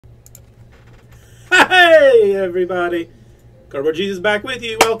Hey everybody, Cardboard Jesus back with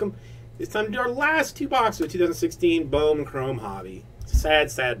you. Welcome. It's time to do our last two boxes of 2016 Bowman Chrome Hobby. It's a sad,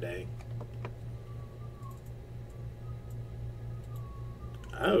 sad day.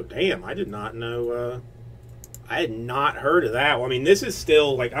 Oh damn! I did not know. I had not heard of that. Well, I mean, this is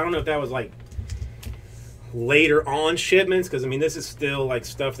still like, I don't know if that was like later on shipments, because I mean, this is still like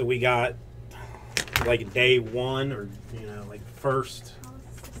stuff that we got like day one, or you know, like first.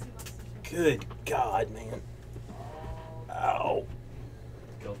 Good God, man. Ow.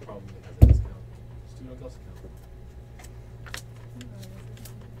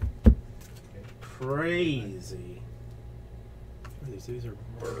 Crazy. These are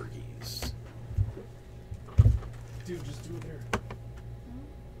burgies. Dude, just do it there.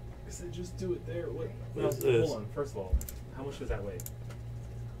 I said just do it there. What? What's this? Hold on. First of all, how much does that weigh?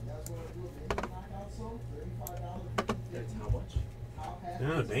 That's how much?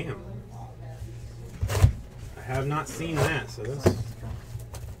 Oh, damn. I have not seen that, so that's...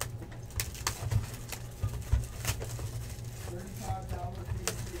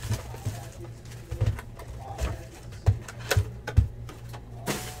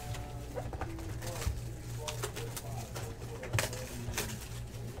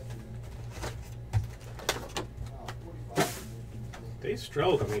 They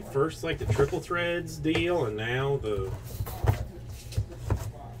stroke. I mean, first like the triple threads deal, and now the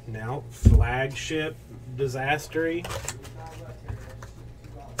flagship disastery.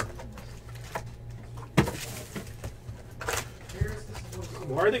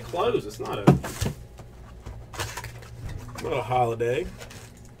 Why are they closed? It's not a holiday.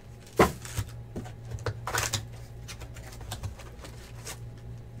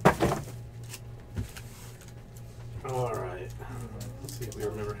 All right. Let's see if we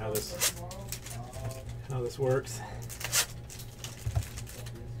remember how this works.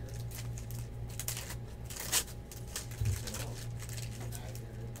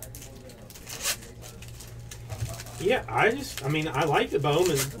 Yeah, I mean, I like the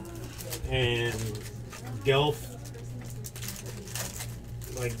Bowman and Gelf.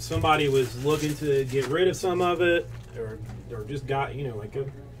 Like, somebody was looking to get rid of some of it, or just got, you know, like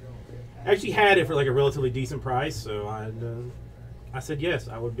actually had it for like a relatively decent price, so I said yes,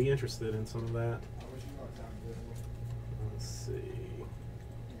 I would be interested in some of that. Let's see.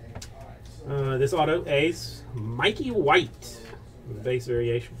 This auto ace, Mikey White, base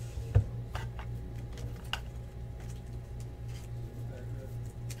variation.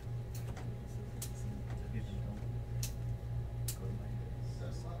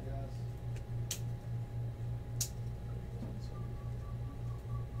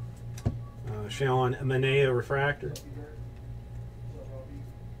 Sean Manea refractor.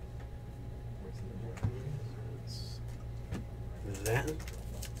 That.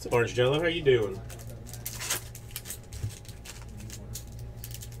 What's up, Orange Jello? How you doing?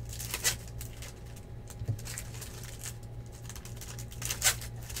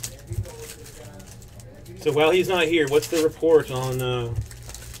 So while he's not here, what's the report on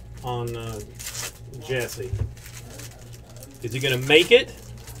Jesse? Is he gonna make it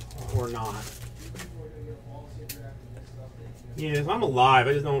or not? Yeah, if I'm alive,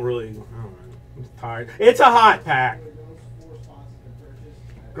 I just don't really, I don't know. I'm tired. It's a hot pack.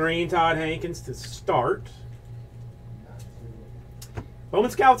 Green Todd Hankins to start. Bowman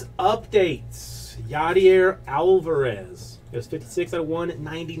Scouts updates. Yadier Alvarez. It was 56 out of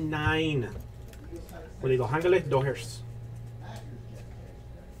 199. Rodrigo Hangale Dohers.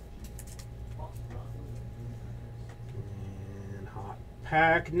 And hot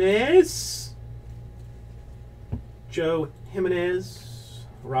packness. Joe Jimenez,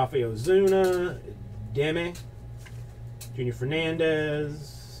 Rafael Ozuna, Deme, Junior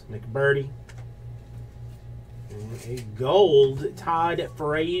Fernandez, Nick Birdie, and a gold Todd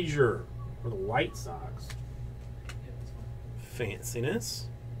Frazier for the White Sox. Fanciness.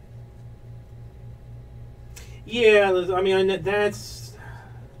 Yeah, I mean, that's...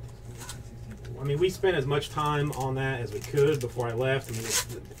 I mean, we spent as much time on that as we could before I left. I mean,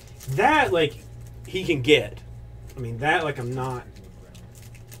 that, like, he can get. I mean, that, like, I'm not,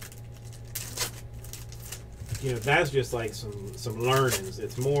 you know, that's just like some learnings.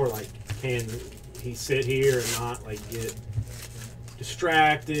 It's more like, can he sit here and not, like, get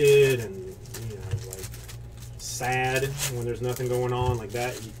distracted and, you know, like, sad when there's nothing going on like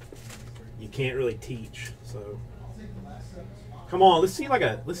that. You can't really teach. So, come on, let's see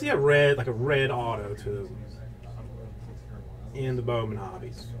a red auto to in the Bowman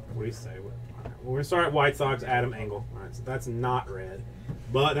hobbies. What do you say? We're going to start at White Sox, Adam Engel. All right, so that's not red.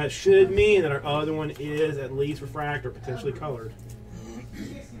 But that should mean that our other one is at least refractor, potentially colored.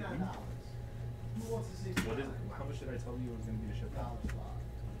 What is? How much did I tell you it was going to be to ship out?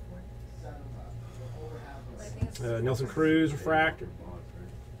 Nelson Cruz refractor.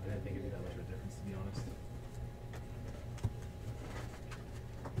 I didn't think it'd be that much of a difference, to be honest.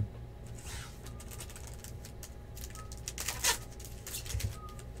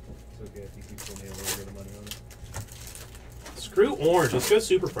 It's okay if you keep pulling me a little bit of money on it. Screw orange. Let's go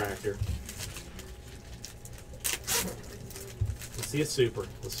superfractor. Let's see a super.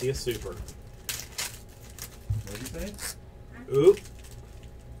 Let's see a super. What did you say? Oop.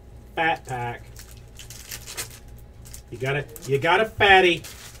 Fat pack. You got a fatty.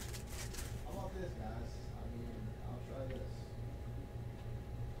 How about this, guys? I mean, I'll try this.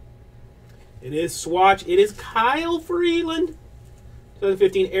 It is Swatch. It is Kyle Freeland.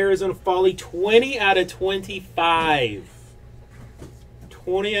 2015 Arizona Folly. 20 out of 25.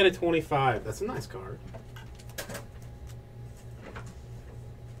 20 out of 25. That's a nice card.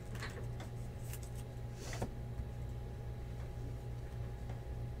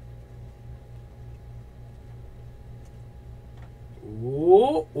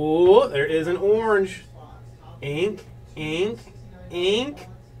 Ooh, ooh, there is an orange. Ink, ink, ink.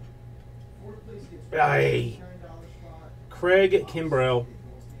 Aye. Craig Kimbrell,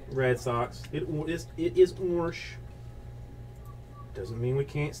 Red Sox. It is orange. Doesn't mean we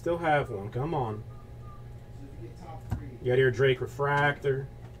can't still have one. Come on. You got here Drake refractor.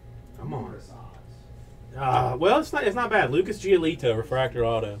 Come on. Well, it's not bad. Lucas Giolito refractor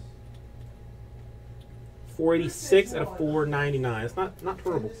auto. 486 out of 499. It's not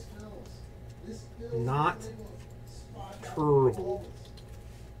terrible. Not terrible.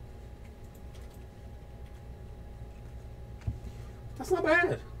 That's not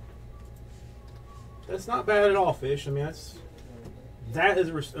bad. That's not bad at all, Fish. I mean, that is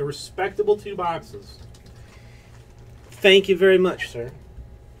a respectable 2 boxes. Thank you very much, sir.